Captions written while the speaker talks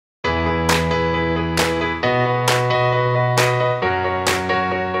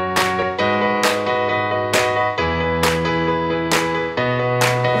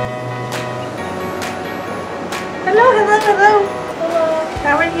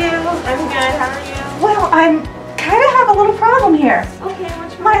you? I'm good. How are you? Well, I'm kind of have a little problem here. Okay,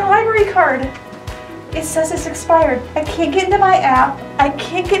 what's wrong? My library card. It says it's expired. I can't get into my app. I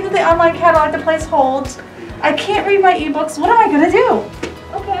can't get into the online catalog the place holds. I can't read my ebooks. What am I gonna do?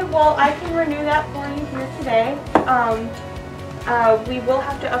 Okay, well, I can renew that for you here today. We will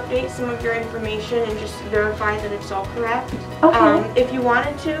have to update some of your information and just verify that it's all correct. Okay. If you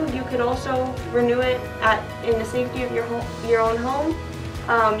wanted to, you could also renew it in the safety of your own home.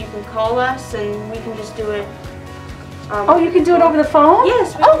 You can call us and we can just do it. Oh, you can do it over the phone?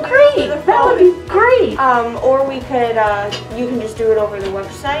 Yes. Oh, great. That would be great. Or we could, you can just do it over the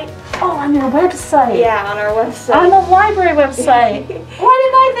website. Oh, on your website. Yeah, on our website. On the library website. Why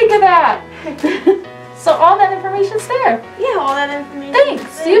didn't I think of that? So all that information's there. Yeah, all that information.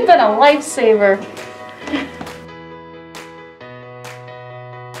 Thanks. You've been a lifesaver.